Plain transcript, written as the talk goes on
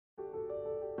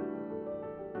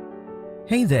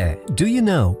Hey there, do you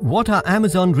know what are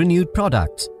Amazon Renewed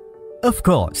products? Of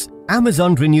course,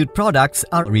 Amazon Renewed products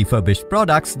are refurbished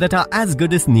products that are as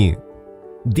good as new.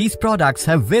 These products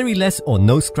have very less or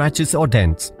no scratches or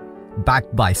dents,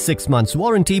 backed by 6 months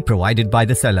warranty provided by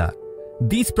the seller.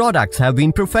 These products have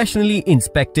been professionally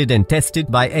inspected and tested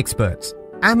by experts.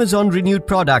 Amazon Renewed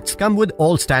products come with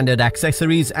all standard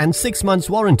accessories and 6 months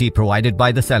warranty provided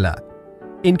by the seller.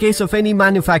 In case of any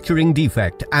manufacturing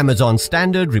defect, Amazon's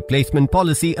standard replacement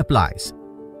policy applies.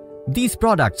 These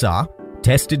products are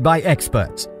tested by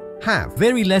experts, have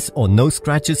very less or no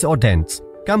scratches or dents,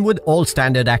 come with all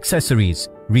standard accessories,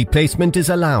 replacement is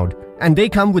allowed, and they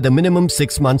come with a minimum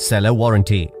 6 months seller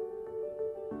warranty.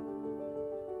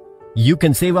 You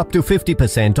can save up to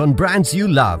 50% on brands you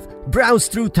love. Browse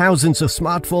through thousands of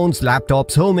smartphones,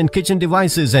 laptops, home and kitchen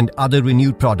devices and other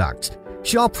Renewed products.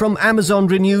 Shop from Amazon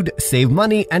Renewed, save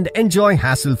money and enjoy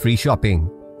hassle-free shopping.